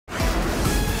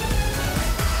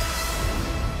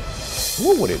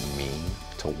What would it mean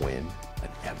to win an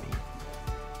Emmy?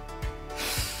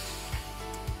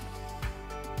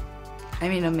 I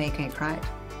mean, it'll make me cry.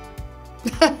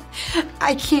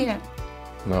 I can't.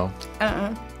 No?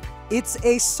 It's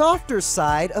a softer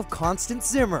side of Constance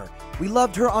Zimmer. We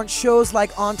loved her on shows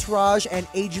like Entourage and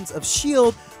Agents of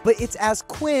S.H.I.E.L.D., but it's as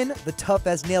Quinn, the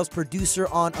tough-as-nails producer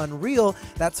on Unreal,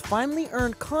 that's finally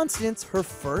earned Constance her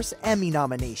first Emmy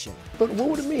nomination. But what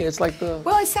would it mean? It's like the...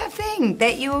 Well, it's that thing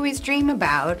that you always dream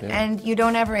about and you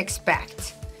don't ever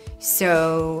expect.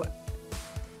 So,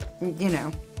 you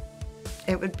know,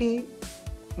 it would be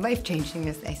life-changing,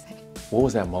 as they say. What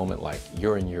was that moment like?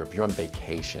 You're in Europe, you're on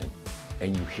vacation,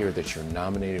 and you hear that you're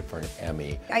nominated for an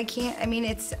Emmy. I can't, I mean,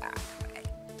 it's,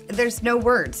 there's no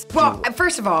words. Well,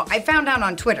 first of all, I found out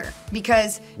on Twitter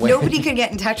because nobody could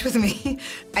get in touch with me.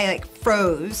 I like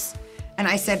froze and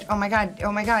I said, oh my God,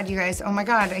 you guys, oh my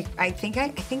God, I think I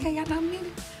got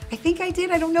nominated. I think I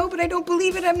did, I don't know, but I don't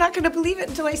believe it. I'm not gonna believe it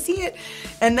until I see it.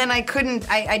 And then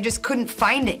I just couldn't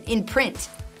find it in print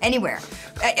anywhere.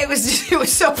 It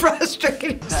was so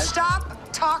frustrating. Stop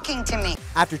talking to me.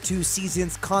 After 2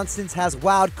 seasons, Constance has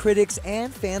wowed critics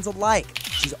and fans alike.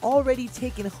 She's already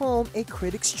taken home a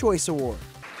Critics' Choice Award.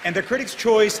 And the Critics'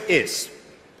 Choice is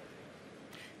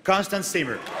Constance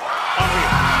Zimmer.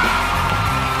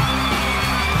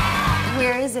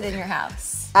 Where is it in your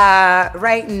house?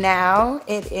 Right now,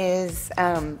 it is,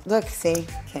 look, see,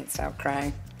 can't stop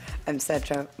crying. I'm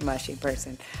such a mushy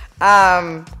person.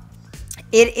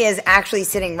 It is actually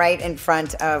sitting right in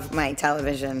front of my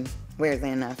television, weirdly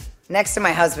enough, next to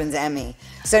my husband's Emmy.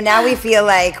 So now we feel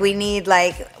like we need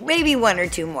like maybe 1 or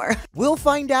 2 more. We'll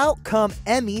find out come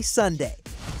Emmy Sunday.